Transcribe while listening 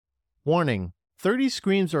Warning, 30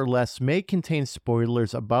 Screams or Less may contain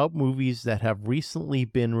spoilers about movies that have recently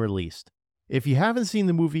been released. If you haven't seen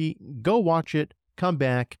the movie, go watch it, come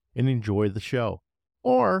back, and enjoy the show.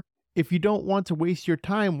 Or, if you don't want to waste your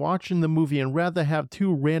time watching the movie and rather have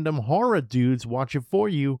two random horror dudes watch it for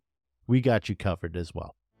you, we got you covered as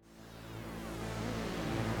well.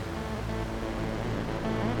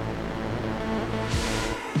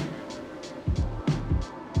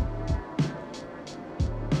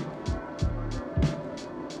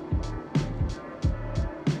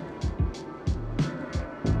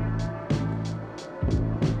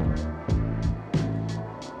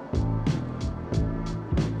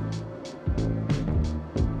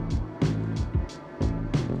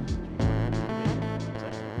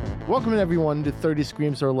 Welcome everyone to 30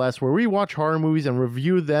 Screams or Less, where we watch horror movies and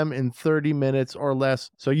review them in 30 minutes or less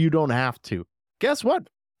so you don't have to. Guess what?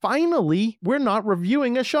 Finally, we're not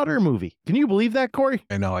reviewing a Shudder movie. Can you believe that, Corey?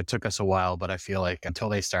 I know, it took us a while, but I feel like until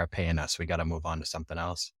they start paying us, we got to move on to something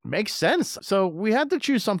else. Makes sense. So we had to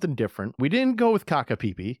choose something different. We didn't go with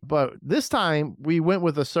Kakapipi, but this time we went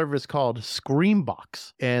with a service called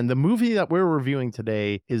Screambox. And the movie that we're reviewing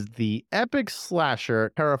today is the epic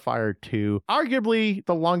slasher Terrifier 2, arguably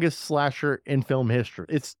the longest slasher in film history.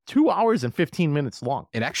 It's 2 hours and 15 minutes long.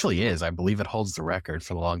 It actually is. I believe it holds the record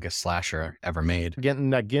for the longest slasher ever made. Getting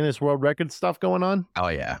that Guinness World Record stuff going on. Oh,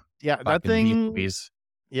 yeah. Yeah, Fucking that thing. B-movies.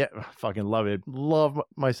 Yeah, fucking love it. Love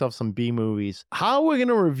myself some B movies. How we're going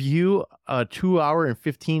to review a 2 hour and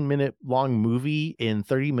 15 minute long movie in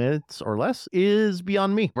 30 minutes or less is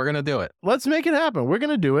beyond me. We're going to do it. Let's make it happen. We're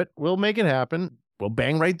going to do it. We'll make it happen. We'll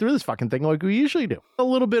bang right through this fucking thing like we usually do. A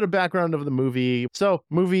little bit of background of the movie. So,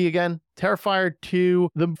 movie again, Terrifier 2.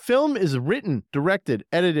 The film is written, directed,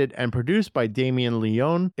 edited, and produced by Damien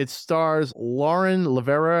Leone. It stars Lauren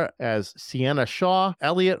Lavera as Sienna Shaw,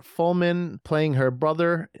 Elliot Fullman playing her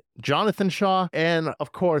brother, Jonathan Shaw, and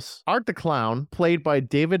of course, Art the Clown, played by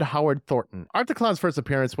David Howard Thornton. Art the Clown's first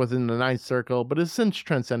appearance was in The Ninth Circle, but has since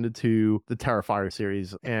transcended to the Terrifier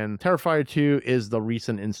series, and Terrifier 2 is the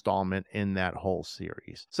recent installment in that whole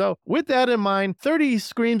series. So, with that in mind, 30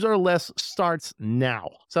 Screams or Less starts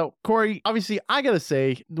now. So, Corey, obviously, I gotta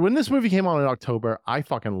say, when this movie came out in October, I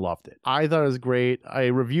fucking loved it. I thought it was great. I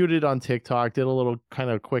reviewed it on TikTok, did a little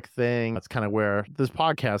kind of quick thing. That's kind of where this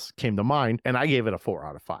podcast came to mind, and I gave it a 4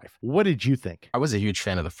 out of 5. What did you think? I was a huge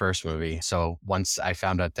fan of the first movie. So once I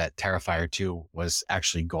found out that Terrifier 2 was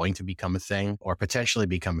actually going to become a thing or potentially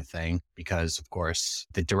become a thing, because of course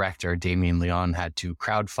the director, Damien Leone, had to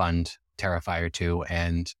crowdfund Terrifier 2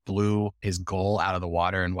 and blew his goal out of the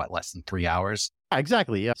water in less than 3 hours.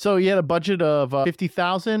 Exactly. Yeah. So you had a budget of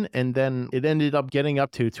 $50,000 and then it ended up getting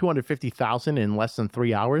up to $250,000 in less than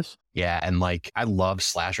 3 hours. Yeah, and I love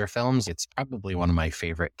slasher films. It's probably one of my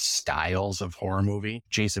favorite styles of horror movie.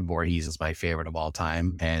 Jason Voorhees is my favorite of all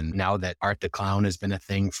time. And now that Art the Clown has been a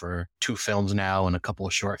thing for 2 films now and a couple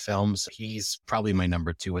of short films, he's probably my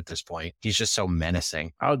number 2 at this point. He's just so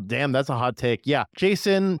menacing. Oh, damn, that's a hot take. Yeah,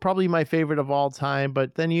 Jason, probably my favorite of all time.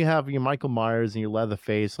 But then you have your Michael Myers and your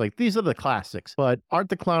Leatherface. These are the classics. But Art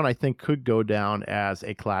the Clown, I think, could go down as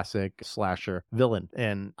a classic slasher villain.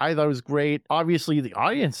 And I thought it was great. Obviously, the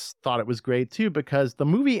audience thought it was great too, because the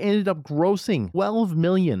movie ended up grossing $12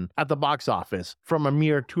 million at the box office from a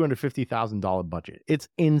mere $250,000 budget. It's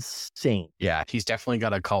insane. Yeah, he's definitely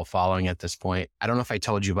got a cult following at this point. I don't know if I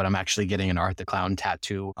told you, but I'm actually getting an Art the Clown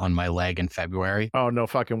tattoo on my leg in February. Oh, no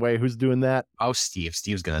fucking way. Who's doing that? Oh, Steve.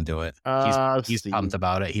 Steve's going to do it. He's Steve. pumped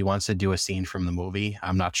about it. He wants to do a scene from the movie.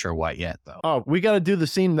 I'm not sure what yet, though. Oh, we got to do the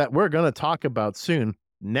scene that we're going to talk about soon.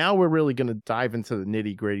 Now we're really going to dive into the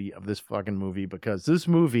nitty gritty of this fucking movie, because this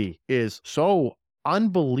movie is so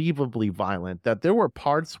unbelievably violent that there were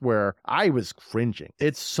parts where I was cringing.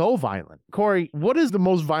 It's so violent. Corey, what is the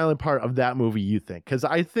most violent part of that movie, you think? Because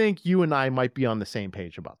I think you and I might be on the same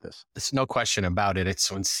page about this. There's no question about it.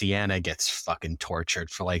 It's when Sienna gets fucking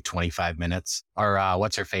tortured for 25 minutes. Or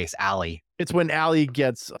what's her face? Allie. It's when Allie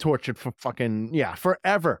gets tortured for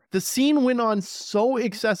forever. The scene went on so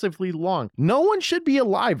excessively long. No one should be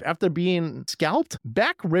alive after being scalped,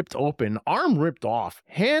 back ripped open, arm ripped off,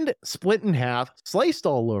 hand split in half, sliced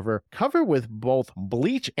all over, covered with both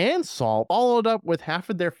bleach and salt, followed up with half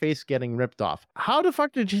of their face getting ripped off. How the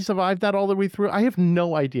fuck did she survive that all the way through? I have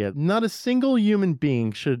no idea. Not a single human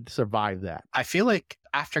being should survive that. I feel like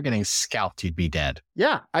after getting scalped, you'd be dead.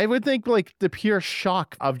 Yeah, I would think like the pure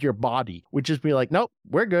shock of your body would just be like, nope,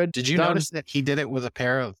 we're good. Did you Done. notice that he did it with a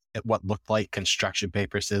pair of what looked like construction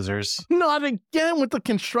paper scissors? Not again with the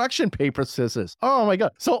construction paper scissors. Oh my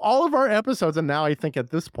God. So all of our episodes, and now I think at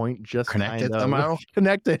this point, just Connected somehow?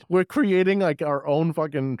 Connected. We're creating like our own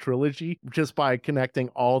fucking trilogy just by connecting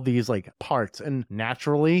all these like parts. And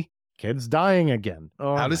naturally, kids dying again.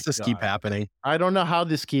 Oh, how does this keep happening? I don't know how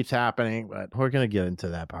this keeps happening, but we're going to get into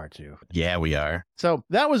that part too. Yeah, we are. So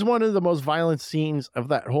that was one of the most violent scenes of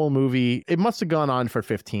that whole movie. It must have gone on for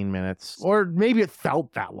 15 minutes, or maybe it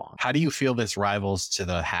felt that long. How do you feel this rivals to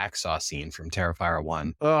the hacksaw scene from Terrifier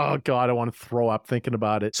 1? Oh God, I want to throw up thinking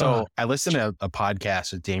about it. So I listened to a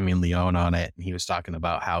podcast with Damien Leone on it, and he was talking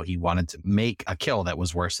about how he wanted to make a kill that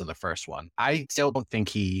was worse than the first one. I still don't think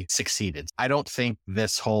he succeeded. I don't think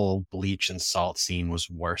this whole bleach and salt scene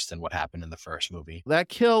was worse than what happened in the first movie. That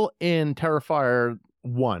kill in Terrifier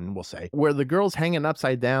 1, we'll say, where the girl's hanging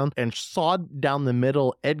upside down and sawed down the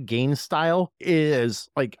middle Ed Gein style is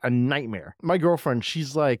like a nightmare. My girlfriend,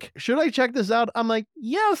 she's like, should I check this out? I'm like,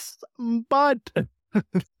 yes, but...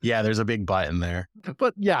 Yeah, there's a big butt in there.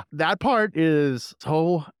 But yeah, that part is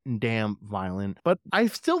so damn violent. But I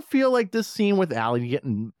still feel like this scene with Allie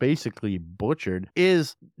getting basically butchered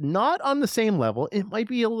is not on the same level. It might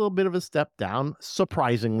be a little bit of a step down,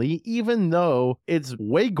 surprisingly, even though it's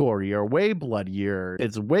way gorier, way bloodier,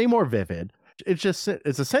 it's way more vivid. It's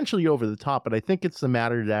essentially over the top, but I think it's the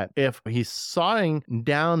matter that if he's sawing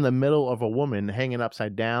down the middle of a woman hanging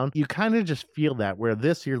upside down, you kind of just feel that, where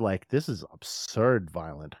this, you're like, this is absurd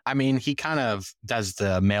violent. I mean, he kind of does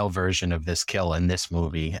the male version of this kill in this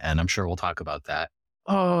movie, and I'm sure we'll talk about that.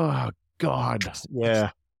 Oh, God.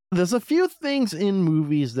 Yeah. There's a few things in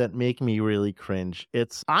movies that make me really cringe.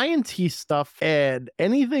 It's INT stuff and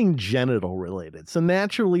anything genital related. So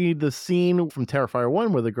naturally, the scene from Terrifier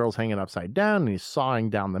 1 where the girl's hanging upside down and he's sawing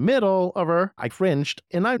down the middle of her, I cringed.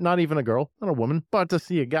 And I'm not even a girl, not a woman, but to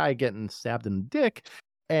see a guy getting stabbed in the dick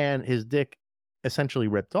and his dick essentially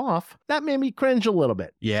ripped off, that made me cringe a little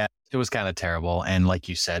bit. Yeah, it was kind of terrible. And like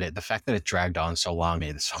you said, the fact that it dragged on so long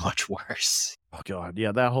made it so much worse. Oh, God.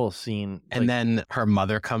 Yeah, that whole scene. And then her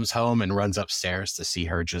mother comes home and runs upstairs to see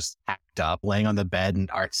her just hacked up, laying on the bed, and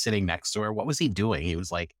Art sitting next to her. What was he doing? He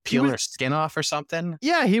was like peeling her skin off or something?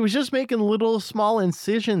 Yeah, he was just making little small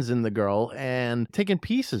incisions in the girl and taking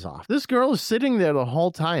pieces off. This girl is sitting there the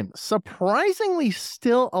whole time, surprisingly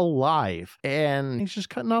still alive. And he's just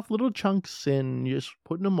cutting off little chunks and just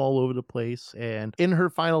putting them all over the place. And in her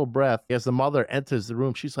final breath, as the mother enters the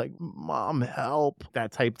room, she's like, Mom, help,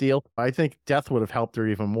 that type deal. I think death would have helped her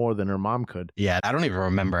even more than her mom could. Yeah, I don't even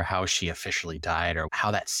remember how she officially died or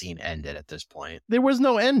how that scene ended at this point. There was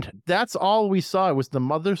no end. That's all we saw. It was the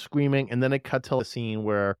mother screaming, and then it cut to a scene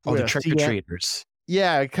where... the trick-or-treaters.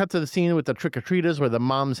 Yeah, it cut to the scene with the trick-or-treaters where the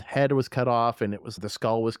mom's head was cut off and the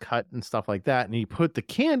skull was cut and stuff like that. And he put the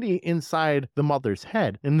candy inside the mother's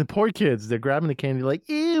head. And the poor kids, they're grabbing the candy like,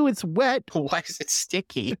 ew, it's wet. Why is it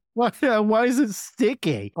sticky? Why is it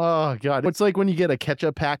sticky? Oh, God. It's like when you get a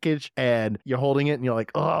ketchup package and you're holding it and you're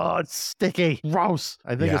like, oh, it's sticky. Gross.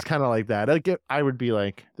 I think it's kind of like that. I would be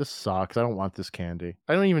like, this sucks. I don't want this candy.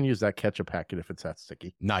 I don't even use that ketchup packet if it's that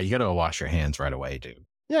sticky. No, you got to wash your hands right away, dude.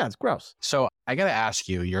 Yeah, it's gross. So I got to ask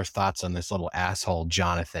you your thoughts on this little asshole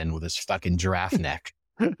Jonathan with his fucking giraffe neck.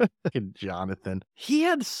 Jonathan. He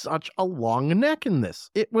had such a long neck in this.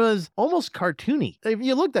 It was almost cartoony. If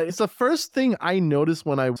you looked at it, it's the first thing I noticed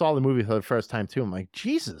when I saw the movie for the first time too. I'm like,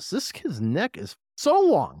 Jesus, this kid's neck is so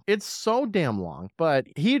long. It's so damn long. But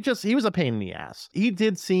he was a pain in the ass. He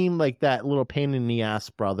did seem like that little pain in the ass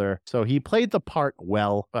brother. So he played the part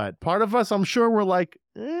well. But part of us, I'm sure, were like,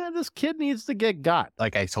 this kid needs to get got.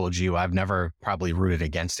 Like I told you, I've never probably rooted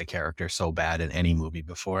against a character so bad in any movie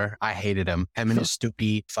before. I hated him. Him and his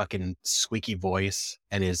stupid fucking squeaky voice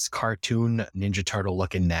and his cartoon Ninja Turtle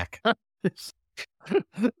looking neck.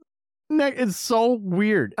 Neck is so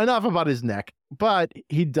weird. Enough about his neck. But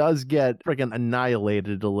he does get freaking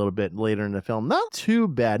annihilated a little bit later in the film. Not too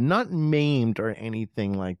bad, not maimed or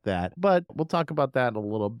anything like that. But we'll talk about that a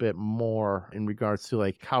little bit more in regards to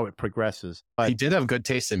like how it progresses. But he did have good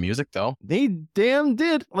taste in music though. They damn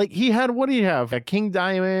did. Like he had, what do you have? A King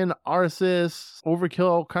Diamond, Arceus,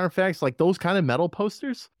 Overkill, Carnifex, like those kind of metal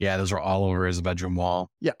posters. Yeah, those were all over his bedroom wall.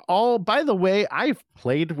 Yeah. By the way, I've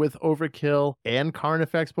played with Overkill and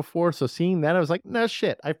Carnifex before. So seeing that, I was like, no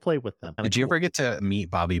shit, I've played with them. Did you ever get to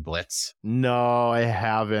meet Bobby Blitz? No, I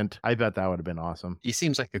haven't. I bet that would have been awesome. He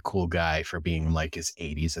seems like a cool guy for being like his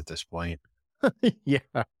 80s at this point. Yeah.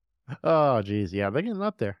 Oh, geez. Yeah, they're getting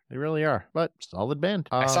up there. They really are. But solid band.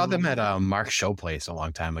 I saw them at Mark's show place a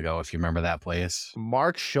long time ago, if you remember that place.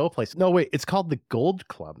 Mark's show place. No, wait. It's called the Gold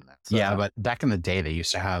Club. That's, yeah, but back in the day, they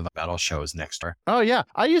used to have metal shows next door. Oh, yeah.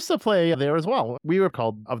 I used to play there as well. We were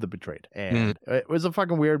called Of the Betrayed. And it was a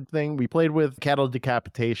fucking weird thing. We played with Cattle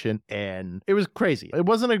Decapitation, and it was crazy. It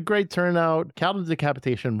wasn't a great turnout. Cattle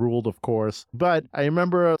Decapitation ruled, of course. But I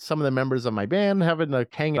remember some of the members of my band having to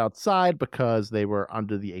hang outside because they were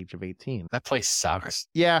under the age of 18. That place sucks.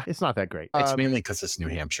 Yeah, it's not that great. It's mainly because it's New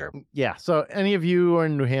Hampshire. Yeah, so any of you who are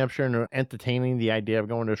in New Hampshire and are entertaining the idea of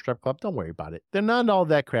going to a strip club, don't worry about it. They're not all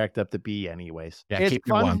that cracked up to be anyways. Yeah, it's keep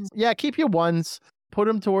your ones. Yeah, keep your ones. Put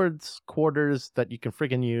them towards quarters that you can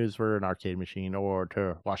freaking use for an arcade machine or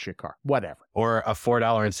to wash your car, whatever. Or a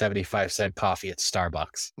 $4.75 coffee at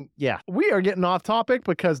Starbucks. Yeah, we are getting off topic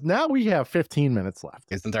because now we have 15 minutes left.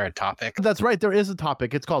 Isn't there a topic? That's right, there is a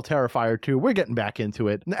topic. It's called Terrifier 2. We're getting back into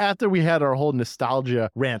it. After we had our whole nostalgia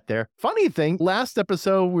rant there. Funny thing, last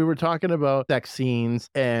episode we were talking about sex scenes,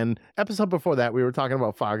 and episode before that we were talking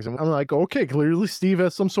about fogs. And I'm like, okay, clearly Steve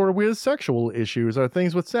has some sort of weird sexual issues or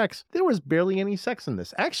things with sex. There was barely any sex in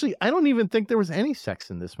this. Actually, I don't even think there was any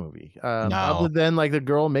sex in this movie. No. Other than like the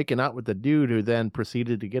girl making out with the dude who then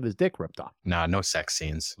proceeded to get his dick ripped off. No sex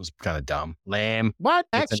scenes. It was kind of dumb. Lame. What?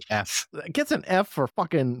 It's an F. Gets an F for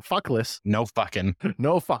fucking fuckless. No fucking.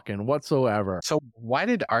 No fucking whatsoever. So why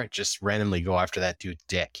did Art just randomly go after that dude's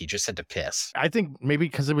dick? He just had to piss. I think maybe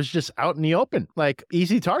because it was just out in the open, like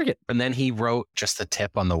easy target. And then he wrote just the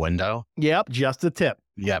tip on the window. Yep, just a tip.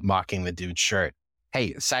 Yeah, mocking the dude's shirt.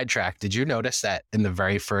 Hey, sidetrack, did you notice that in the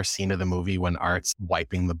very first scene of the movie when Art's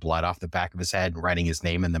wiping the blood off the back of his head and writing his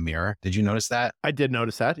name in the mirror? Did you notice that? I did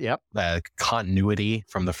notice that, yep. The continuity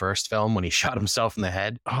from the first film when he shot himself in the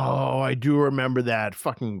head. Oh, I do remember that.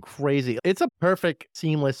 Fucking crazy. It's a perfect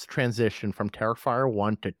seamless transition from Terrifier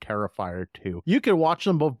 1 to Terrifier 2. You could watch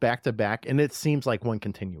them both back to back and it seems like one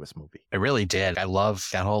continuous movie. It really did. I love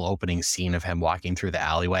that whole opening scene of him walking through the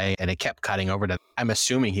alleyway and it kept cutting over to, I'm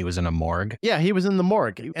assuming he was in a morgue. Yeah, he was in the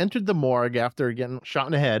morgue. He entered the morgue after getting shot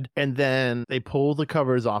in the head, and then they pull the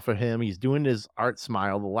covers off of him. He's doing his Art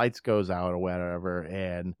smile, the lights goes out or whatever,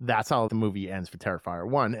 and that's how the movie ends for Terrifier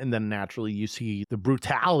 1. And then naturally you see the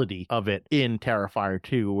brutality of it in Terrifier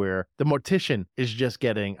 2, where the mortician is just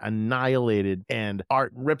getting annihilated and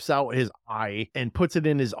Art rips out his eye and puts it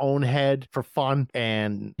in his own head for fun,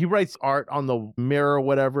 and he writes Art on the mirror or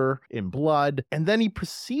whatever in blood, and then he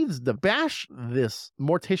proceeds to bash this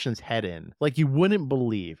mortician's head in like you wouldn't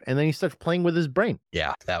believe. And then he starts playing with his brain.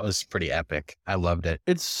 Yeah, that was pretty epic. I loved it.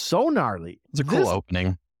 It's so gnarly. It's a cool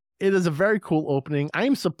opening. It is a very cool opening.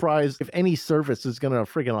 I'm surprised if any service is going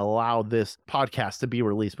to freaking allow this podcast to be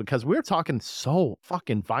released because we're talking so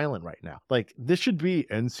fucking violent right now. Like this should be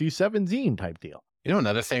NC-17 type deal. You know,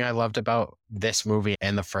 another thing I loved about this movie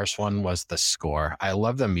and the first one was the score. I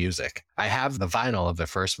love the music. I have the vinyl of the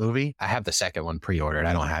first movie. I have the second one pre-ordered.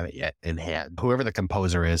 I don't have it yet in hand. Whoever the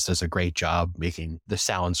composer is does a great job making the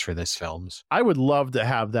sounds for this films. I would love to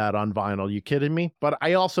have that on vinyl. You kidding me? But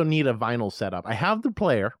I also need a vinyl setup. I have the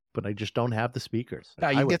player, but I just don't have the speakers. You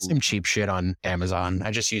can get some cheap shit on Amazon.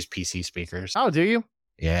 I just use PC speakers. Oh, do you?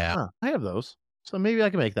 Yeah. Huh, I have those. So maybe I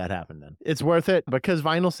can make that happen then. It's worth it because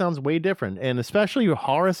vinyl sounds way different. And especially your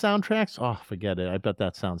horror soundtracks. Oh, forget it. I bet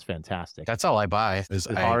that sounds fantastic. That's all I buy is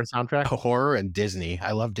horror soundtrack. Horror and Disney.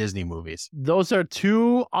 I love Disney movies. Those are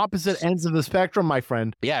two opposite ends of the spectrum, my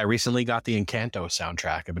friend. Yeah, I recently got the Encanto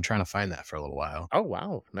soundtrack. I've been trying to find that for a little while. Oh,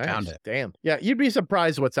 wow. Nice. Found it. Damn. Yeah, you'd be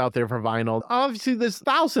surprised what's out there for vinyl. Obviously, there's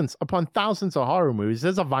thousands upon thousands of horror movies.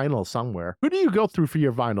 There's a vinyl somewhere. Who do you go through for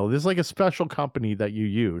your vinyl? There's like a special company that you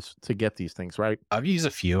use to get these things, right? I've used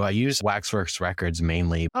a few. I use Waxworks Records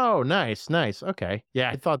mainly. Oh, nice. Okay. Yeah,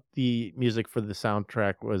 I thought the music for the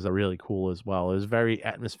soundtrack was really cool as well. It was very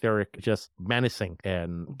atmospheric, just menacing,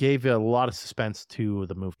 and gave a lot of suspense to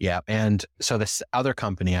the movie. Yeah, and so this other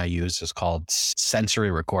company I use is called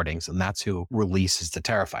Sensory Recordings, and that's who releases the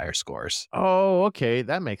Terrifier scores. Oh, okay.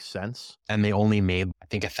 That makes sense. And they only made, I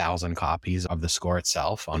think, 1,000 copies of the score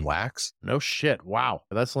itself on wax. No shit. Wow.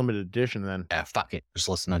 That's limited edition then. Yeah, fuck it. Just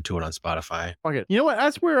listen to it on Spotify. Fuck it. You know what?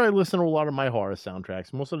 That's where I listen to a lot of my horror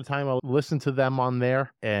soundtracks. Most of the time I'll listen to them on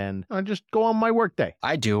there and I just go on my work day.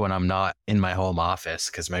 I do when I'm not in my home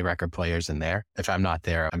office because my record player's in there. If I'm not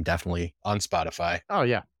there, I'm definitely on Spotify. Oh,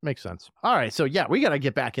 yeah. Makes sense. All right. So, yeah, we got to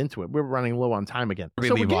get back into it. We're running low on time again.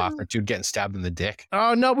 We leave off a dude getting stabbed in the dick.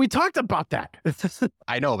 Oh, no, we talked about that.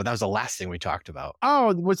 I know, but that was the last thing we talked about.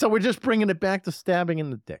 Oh, so we're just bringing it back to stabbing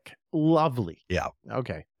in the dick. Lovely. Yeah.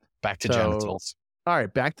 Okay. Back to genitals. All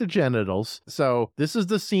right, back to genitals. So this is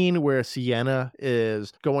the scene where Sienna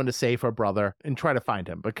is going to save her brother and try to find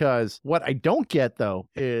him. Because what I don't get, though,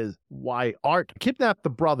 is why Art kidnapped the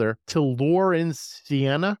brother to lure in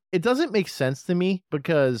Sienna. It doesn't make sense to me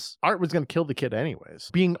because Art was going to kill the kid anyways.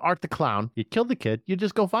 Being Art the clown, you kill the kid, you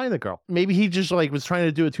just go find the girl. Maybe he just like was trying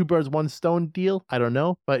to do a two birds, one stone deal. I don't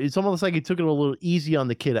know. But it's almost like he took it a little easy on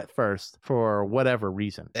the kid at first for whatever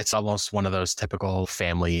reason. It's almost one of those typical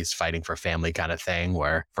families fighting for family kind of thing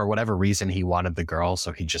where for whatever reason he wanted the girl,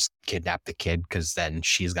 so he just kidnapped the kid because then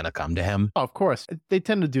she's going to come to him. Oh, of course. They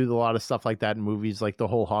tend to do a lot of stuff like that in movies, like the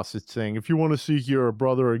whole hostage thing. If you want to see your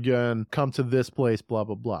brother again, come to this place, blah,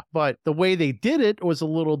 blah, blah. But the way they did it was a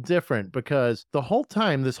little different because the whole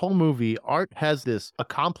time, this whole movie, Art has this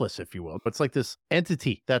accomplice, if you will. It's like this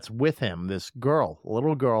entity that's with him, this girl, a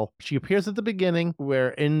little girl. She appears at the beginning where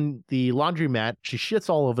in the laundromat, she shits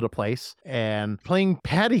all over the place and playing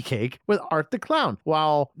patty cake with Art the Clown.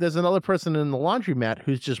 While there's another person in the laundromat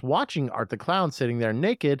who's just watching Art the Clown sitting there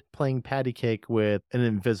naked playing patty cake with an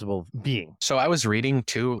invisible being. So I was reading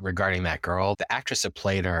too regarding that girl. The actress that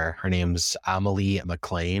played her name's Amelie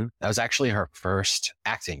McLean. That was actually her first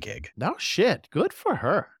acting gig. No shit. Good for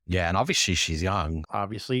her. Yeah, and obviously she's young.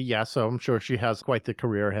 Obviously, yeah, so I'm sure she has quite the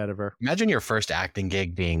career ahead of her. Imagine your first acting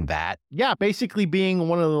gig being that. Yeah, basically being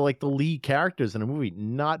one of the lead characters in a movie.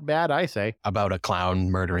 Not bad, I say. About a clown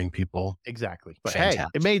murdering people. Exactly. But Fantastic. hey,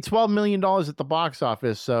 it made $12 million at the box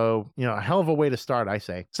office, so, a hell of a way to start, I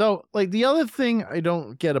say. So, the other thing I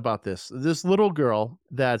don't get about this little girl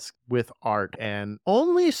that's with Art, and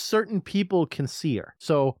only certain people can see her.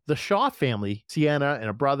 So, the Shaw family, Sienna and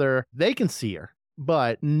a brother, they can see her.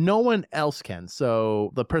 But no one else can.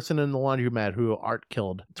 So the person in the laundromat who Art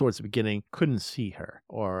killed towards the beginning couldn't see her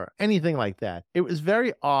or anything like that. It was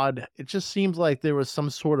very odd. It just seems like there was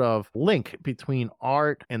some sort of link between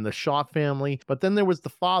Art and the Shaw family. But then there was the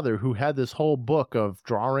father who had this whole book of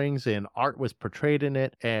drawings and Art was portrayed in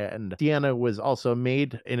it. And Sienna was also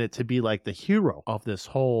made in it to be like the hero of this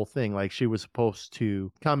whole thing. Like she was supposed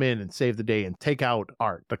to come in and save the day and take out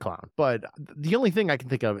Art the clown. But the only thing I can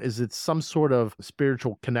think of is it's some sort of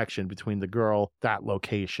spiritual connection between the girl, that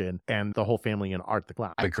location, and the whole family and Art the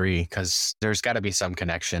clown. I agree, because there's got to be some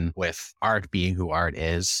connection with Art being who Art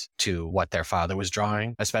is to what their father was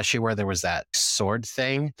drawing, especially where there was that sword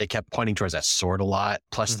thing. They kept pointing towards that sword a lot,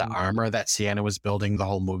 plus the armor that Sienna was building the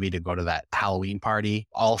whole movie to go to that Halloween party,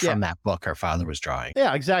 all from that book her father was drawing.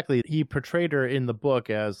 Yeah, exactly. He portrayed her in the book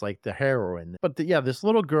as like the heroine. But this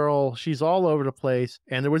little girl, she's all over the place.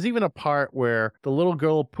 And there was even a part where the little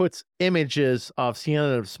girl puts images of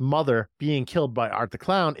Sienna's mother being killed by Art the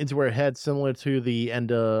Clown into her head, similar to the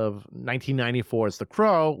end of 1994's The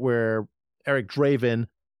Crow, where Eric Draven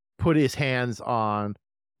put his hands on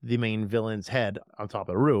the main villain's head on top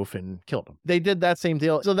of the roof and killed him. They did that same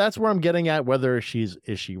deal. So that's where I'm getting at, whether is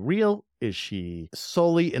she real? Is she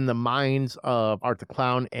solely in the minds of Art the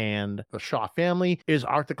Clown and the Shaw family? Is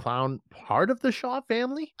Art the Clown part of the Shaw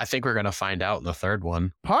family? I think we're going to find out in the third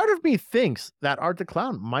one. Part of me thinks that Art the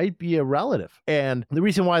Clown might be a relative. And the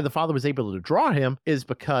reason why the father was able to draw him is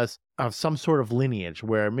because of some sort of lineage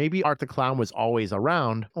where maybe Art the Clown was always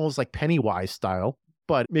around, almost like Pennywise style.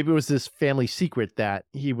 But maybe it was this family secret that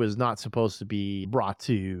he was not supposed to be brought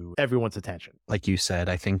to everyone's attention. Like you said,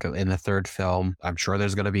 I think in the third film, I'm sure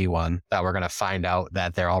there's going to be one that we're going to find out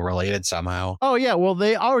that they're all related somehow. Oh, yeah. Well,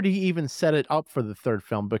 they already even set it up for the third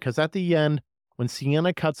film because at the end, when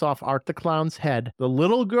Sienna cuts off Art the Clown's head, the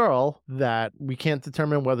little girl that we can't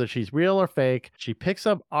determine whether she's real or fake, she picks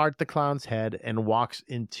up Art the Clown's head and walks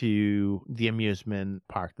into the amusement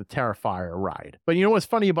park, the Terrifier ride. But you know what's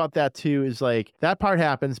funny about that too is like that part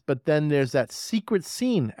happens, but then there's that secret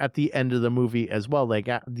scene at the end of the movie as well, like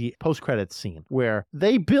at the post-credits scene, where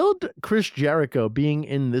they build Chris Jericho being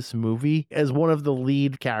in this movie as one of the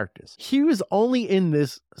lead characters. He was only in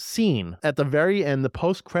this scene at the very end, the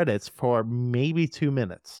post-credits, for maybe 2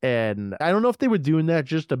 minutes. And I don't know if they were doing that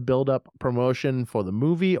just to build up promotion for the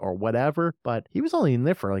movie or whatever, but he was only in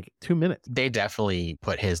there for like 2 minutes. They definitely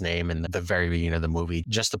put his name in the very beginning of the movie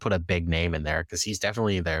just to put a big name in there because he's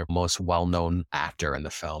definitely their most well-known actor in the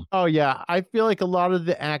film. Oh yeah, I feel like a lot of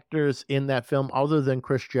the actors in that film, other than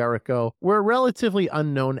Chris Jericho, were relatively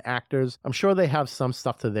unknown actors. I'm sure they have some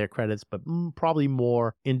stuff to their credits, but probably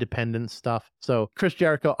more independent stuff. So Chris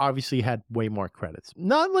Jericho obviously had way more credits.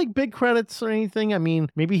 Not like big credits or anything. I mean,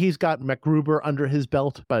 maybe he's got MacGruber under his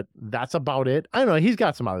belt, but that's about it. I don't know. He's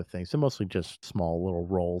got some other things. They're mostly just small little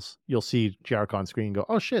roles. You'll see Jericho on screen and go,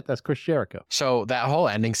 oh shit, that's Chris Jericho. So that whole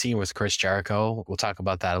ending scene with Chris Jericho, we'll talk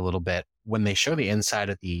about that a little bit. When they show the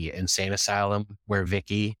inside of the insane asylum where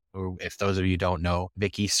Vicky who, if those of you don't know,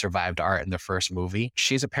 Vicky survived Art in the first movie.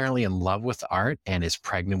 She's apparently in love with Art and is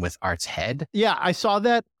pregnant with Art's head. Yeah, I saw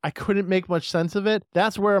that. I couldn't make much sense of it.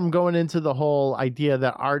 That's where I'm going into the whole idea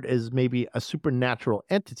that Art is maybe a supernatural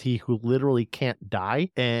entity who literally can't die.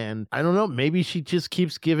 And I don't know, maybe she just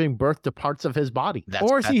keeps giving birth to parts of his body.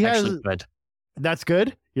 Or he has. Good. That's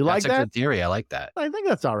good. You like that? That's a good theory. I like that. I think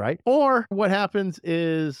that's all right. Or what happens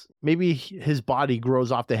is maybe his body grows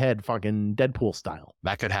off the head, fucking Deadpool style.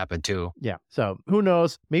 That could happen too. Yeah. So who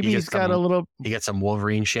knows? Maybe he's got a little. He gets some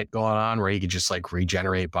Wolverine shit going on where he could just like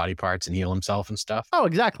regenerate body parts and heal himself and stuff. Oh,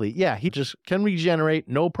 exactly. Yeah. He just can regenerate.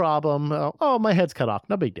 No problem. Oh, my head's cut off.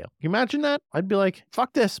 No big deal. Can you imagine that? I'd be like,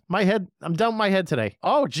 fuck this. My head. I'm done with my head today.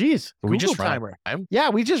 Oh, geez. Google timer. Yeah.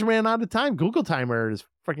 We just ran out of time. Google timer is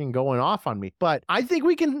freaking going off on me. But I think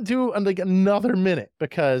we can do like another minute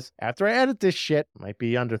because after I edit this shit, might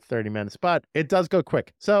be under 30 minutes, but it does go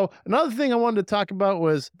quick. So another thing I wanted to talk about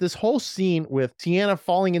was this whole scene with Sienna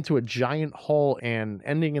falling into a giant hole and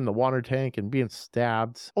ending in the water tank and being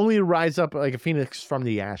stabbed, only to rise up like a phoenix from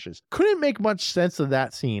the ashes. Couldn't make much sense of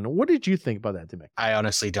that scene. What did you think about that, Dimmick? I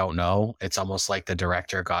honestly don't know. It's almost like the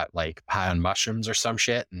director got like high on mushrooms or some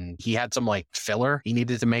shit, and he had some like filler he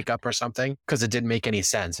needed to make up or something because it didn't make any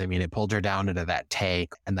sense. I mean, it pulled her down into that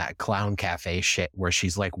tank and that clown cafe shit where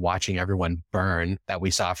she's like watching everyone burn that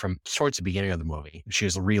we saw from towards the beginning of the movie. She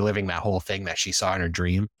was reliving that whole thing that she saw in her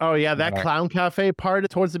dream. Oh yeah, that clown cafe part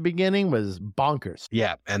towards the beginning was bonkers.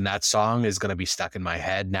 Yeah, and that song is going to be stuck in my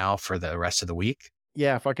head now for the rest of the week.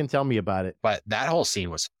 Yeah, fucking tell me about it. But that whole scene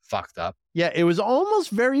was fucked up. Yeah, it was almost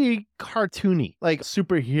very cartoony, like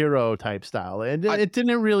superhero type style. And it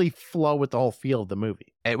didn't really flow with the whole feel of the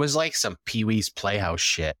movie. It was like some Pee-wee's Playhouse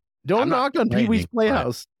shit. Don't knock on Pee-wee's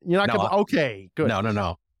Playhouse. You're not going to... Okay, good.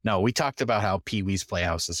 No, we talked about how Pee-wee's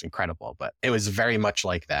Playhouse is incredible, but it was very much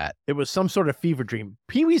like that. It was some sort of fever dream.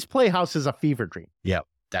 Pee-wee's Playhouse is a fever dream. Yep.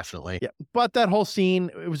 Definitely. Yeah. But that whole scene,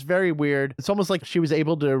 it was very weird. It's almost like she was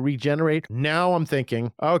able to regenerate. Now I'm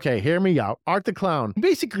thinking, okay, hear me out. Art the Clown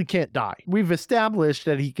basically can't die. We've established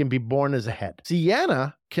that he can be born as a head.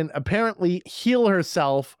 Sienna can apparently heal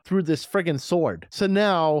herself through this friggin' sword. So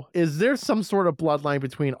now, is there some sort of bloodline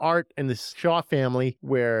between Art and the Shaw family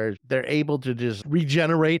where they're able to just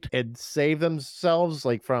regenerate and save themselves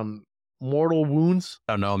like from mortal wounds?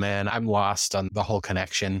 I don't know, man. I'm lost on the whole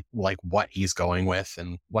connection, like what he's going with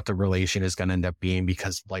and what the relation is going to end up being,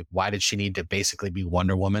 because like, why did she need to basically be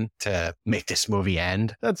Wonder Woman to make this movie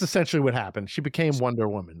end? That's essentially what happened. She became Wonder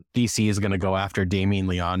Woman. DC is going to go after Damien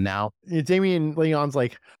Leon now. Damien Leon's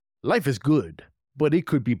like, life is good, but it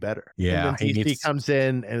could be better. Yeah. And then DC comes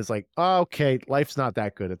in and is like, oh, okay, life's not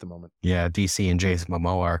that good at the moment. Yeah, DC and Jason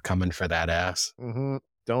Momoa are coming for that ass. Mm-hmm.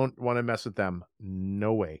 Don't want to mess with them.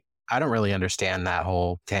 No way. I don't really understand that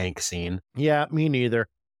whole tank scene. Yeah, me neither.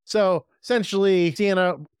 So essentially,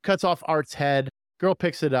 Sienna cuts off Art's head. Girl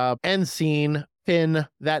picks it up. End scene. Finn,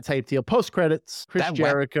 that type deal. Post credits. Chris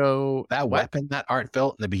Jericho. That weapon that Art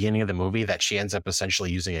built in the beginning of the movie that she ends up essentially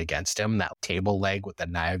using against him. That table leg with the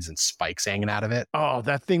knives and spikes hanging out of it. Oh,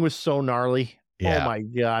 that thing was so gnarly. Yeah. Oh my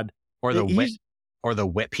God. Or the whip. Or the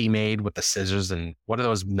whip he made with the scissors and what are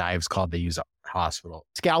those knives called they use at hospital?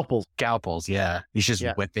 Scalpels, yeah. He's just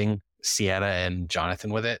whipping Sienna and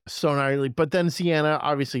Jonathan with it. So gnarly. But then Sienna,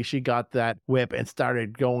 obviously, she got that whip and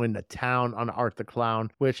started going to town on Art the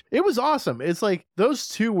Clown, which it was awesome. It's like those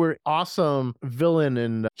two were awesome villain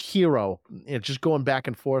and hero, just going back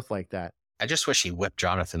and forth like that. I just wish he whipped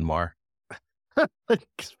Jonathan more.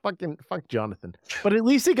 Fuck Jonathan. But at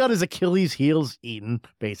least he got his Achilles heels eaten,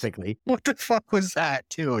 basically. What the fuck was that,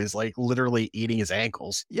 too? He's like literally eating his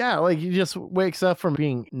ankles. Yeah, like he just wakes up from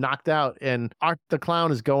being knocked out and Art the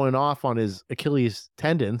Clown is going off on his Achilles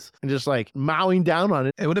tendons and just like mowing down on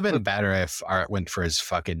it. It would have been better if Art went for his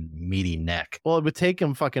fucking meaty neck. Well, it would take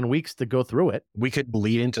him fucking weeks to go through it. We could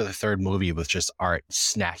bleed into the third movie with just Art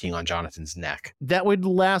snacking on Jonathan's neck. That would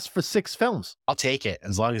last for 6 films. I'll take it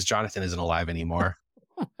as long as Jonathan isn't alive anymore.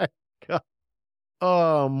 Oh my God.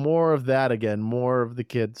 Oh, more of that again. More of the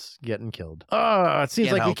kids getting killed. Oh, it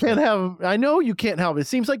seems like you can't have... I know you can't help it. It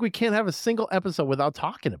seems like we can't have a single episode without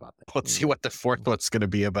talking about that. Let's see what the fourth one's going to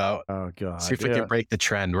be about. Oh, God. See if we can break the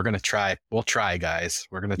trend. We're going to try. We'll try, guys.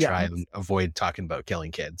 We're going to try and avoid talking about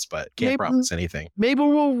killing kids, but can't promise anything. Maybe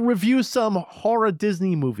we'll review some horror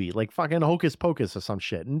Disney movie, like fucking Hocus Pocus or some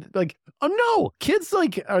shit. And like, oh no, kids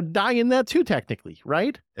like are dying in that too, technically,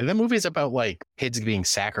 right? And the movie's about like kids being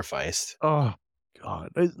sacrificed. Oh,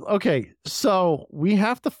 God. Okay, so we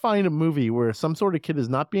have to find a movie where some sort of kid is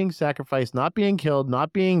not being sacrificed, not being killed,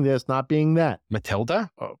 not being this, not being that.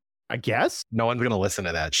 Matilda? Oh, I guess. No one's going to listen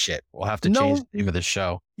to that shit. We'll have to change the name of the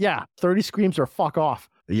show. Yeah, 30 Screams or fuck off.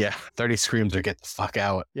 Yeah, 30 screams or get the fuck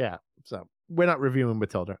out. Yeah, so we're not reviewing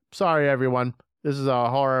Matilda. Sorry, everyone. This is a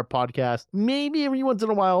horror podcast. Maybe every once in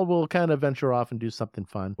a while we'll kind of venture off and do something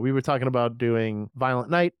fun. We were talking about doing Violent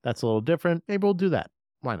Night. That's a little different. Maybe we'll do that.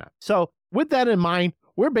 Why not? So with that in mind,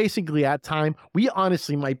 we're basically at time. We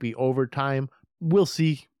honestly might be over time. We'll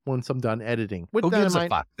see once I'm done editing. With Who that in gives a mind,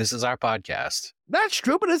 fuck? This is our podcast. that's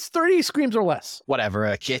true, but it's 30 screams or less.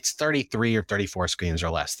 Whatever. It's 33 or 34 screams or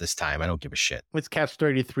less this time. I don't give a shit. Let's catch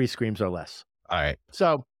 33 screams or less. All right.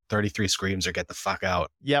 So, 33 screams or get the fuck out.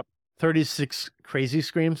 yep, 36 crazy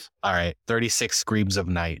screams. All right. 36 screams of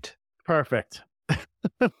night. Perfect.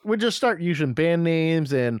 We'll just start using band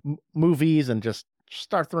names and movies and just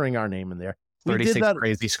start throwing our name in there. We did 36 that.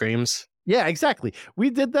 crazy screams. Yeah, exactly.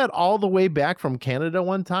 We did that all the way back from Canada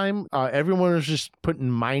one time. Everyone was just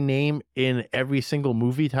putting my name in every single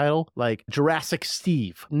movie title, like Jurassic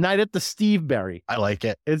Steve, Night at the Steveberry. I like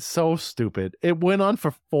it. It's so stupid. It went on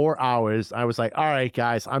for 4 hours. I was like, all right,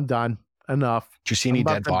 guys, I'm done. Enough. Did you see any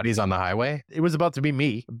dead bodies on the highway? It was about to be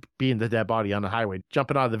me being the dead body on the highway,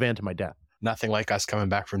 jumping out of the van to my death. Nothing like us coming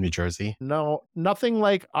back from New Jersey. No, nothing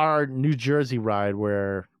like our New Jersey ride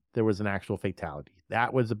where there was an actual fatality.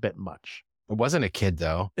 That was a bit much. It wasn't a kid,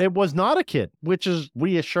 though. It was not a kid, which is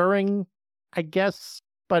reassuring, I guess,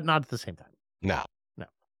 but not at the same time. No.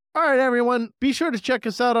 All right, everyone. Be sure to check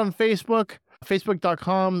us out on Facebook,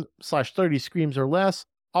 facebook.com/30 screams or less.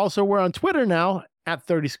 Also, we're on Twitter now at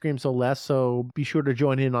 30 screams or less. So be sure to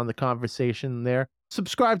join in on the conversation there.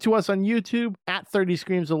 Subscribe to us on YouTube at 30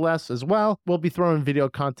 screams or less as well. We'll be throwing video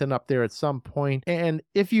content up there at some point. And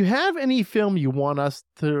if you have any film you want us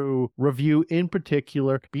to review in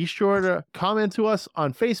particular, be sure to comment to us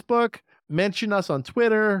on Facebook, mention us on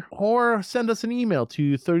Twitter, or send us an email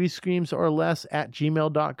to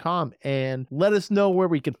 30screamsorless@gmail.com and let us know where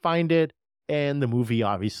we can find it and the movie,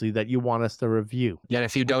 obviously, that you want us to review. Yeah, and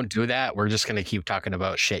if you don't do that, we're just going to keep talking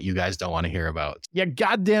about shit you guys don't want to hear about. Yeah,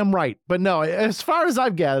 goddamn right. But no, as far as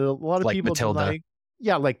I've gathered, a lot of Like people Matilda.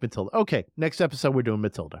 like Matilda. Okay, next episode we're doing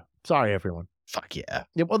Matilda. Sorry, everyone. Fuck yeah.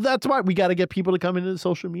 Yeah, well, that's why we got to get people to come into the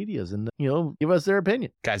social medias and, give us their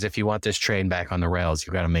opinion. Guys, if you want this train back on the rails,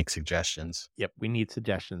 you got to make suggestions. Yep, we need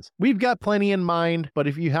suggestions. We've got plenty in mind, but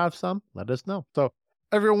if you have some, let us know. So,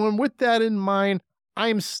 everyone, with that in mind,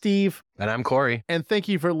 I'm Steve. And I'm Corey. And thank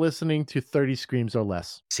you for listening to 30 Screams or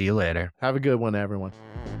Less. See you later. Have a good one, everyone.